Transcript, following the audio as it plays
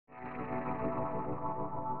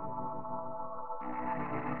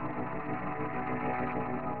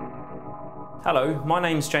Hello, my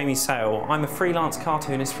name's Jamie Sale. I'm a freelance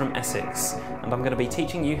cartoonist from Essex, and I'm going to be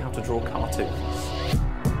teaching you how to draw cartoons.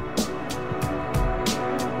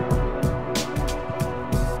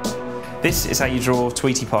 This is how you draw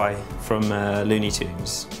Tweety Pie from Looney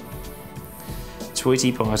Tunes.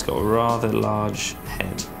 Tweety Pie's got a rather large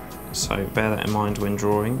head, so bear that in mind when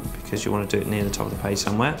drawing because you want to do it near the top of the page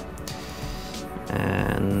somewhere.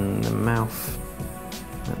 And the mouth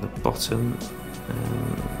at the bottom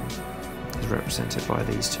is represented by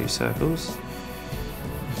these two circles.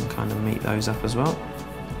 You can kind of meet those up as well.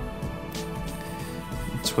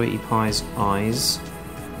 Tweety Pie's eyes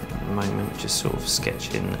at the moment just sort of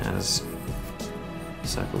sketch in as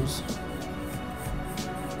circles.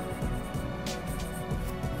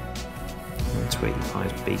 And Tweety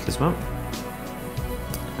Pie's beak as well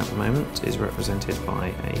at the moment is represented by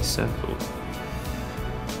a circle.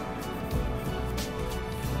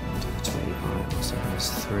 So there's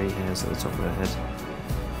 3 hairs at the top of the head.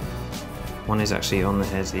 One is actually on the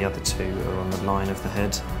head, the other 2 are on the line of the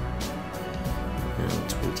head. And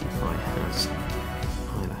Tweety Pie has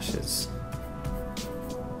eyelashes.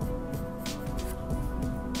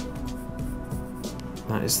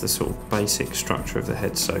 That is the sort of basic structure of the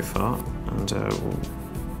head so far, and we'll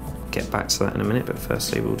get back to that in a minute, but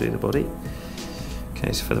firstly we'll do the body.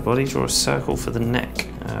 Okay, so for the body, draw a circle for the neck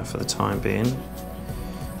for the time being.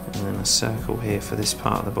 And then a circle here for this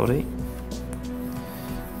part of the body.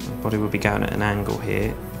 The body will be going at an angle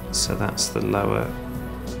here, so that's the lower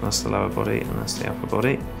body and that's the upper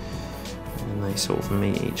body, and they sort of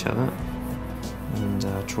meet each other.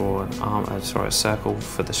 And draw an a circle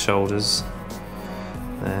for the shoulders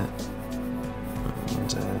there,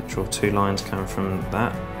 and draw 2 lines coming from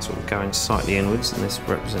that, sort of going slightly inwards, and this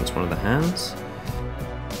represents one of the hands.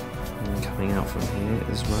 And coming out from here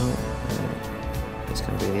as well. It's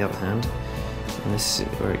going to be the other hand, and this is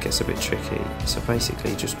where it gets a bit tricky. So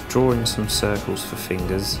basically just drawing some circles for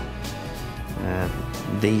fingers.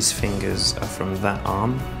 These fingers are from that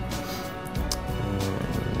arm, and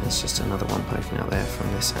there's just another one poking out there from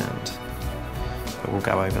this hand, but we'll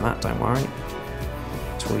go over that, don't worry.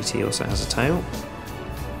 Tweety also has a tail,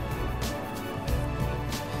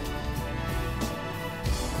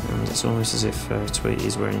 and it's almost as if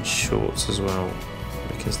Tweety's wearing shorts as well,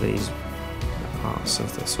 because these parts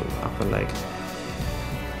of the sort of upper leg.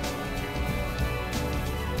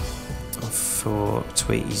 For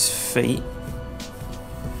Tweety's feet,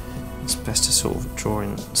 it's best to sort of draw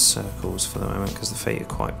in circles for the moment because the feet are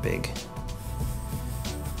quite big.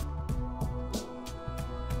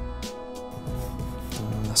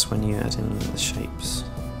 And that's when you add in the shapes.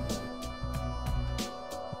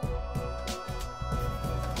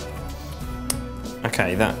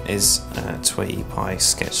 Okay, that is Tweety Pie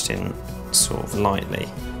sketched in sort of lightly.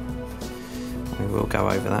 We will go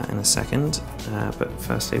over that in a second, but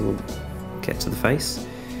firstly we'll get to the face.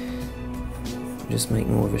 Just make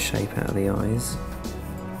more of a shape out of the eyes,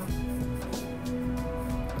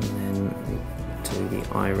 and then we do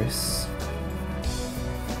the iris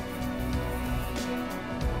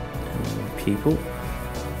and the pupil,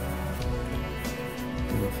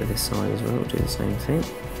 and for this side as well we'll do the same thing.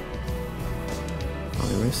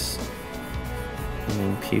 Iris and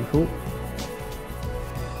then pupil.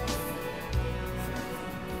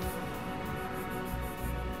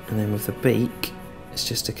 And then with the beak, it's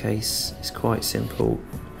just a case, it's quite simple.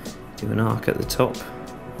 Do an arc at the top,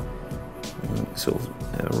 and sort of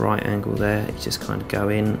at a right angle there, you just kind of go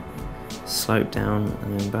in, slope down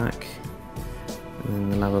and then back, and then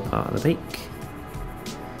the lower part of the beak,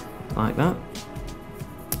 like that.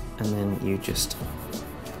 And then you just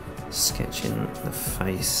sketch in the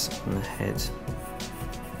face and the head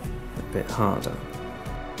a bit harder.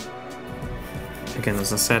 Again,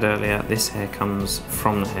 as I said earlier, this hair comes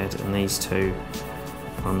from the head and these 2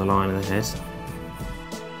 are on the line of the head.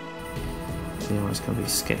 The eyes can be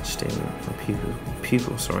sketched in, the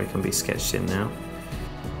pupil can be sketched in now.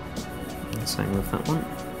 And same with that one.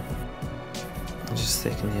 And just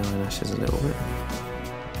thicken the eyelashes a little bit.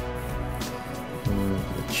 And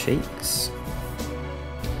the cheeks.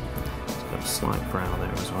 It's got a slight brow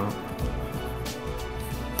there as well.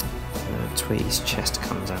 Tweety's chest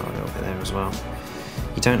comes out a little bit there as well.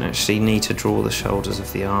 You don't actually need to draw the shoulders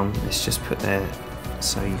of the arm, it's just put there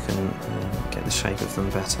so you can get the shape of them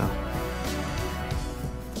better.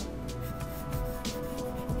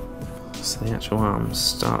 So the actual arm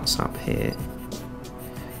starts up here,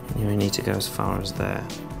 and you only need to go as far as there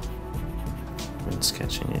when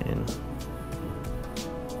sketching it in.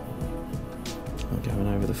 And going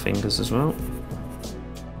over the fingers as well.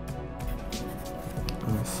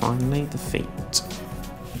 And finally the feet.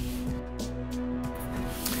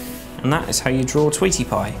 And that is how you draw Tweety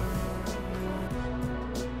Pie.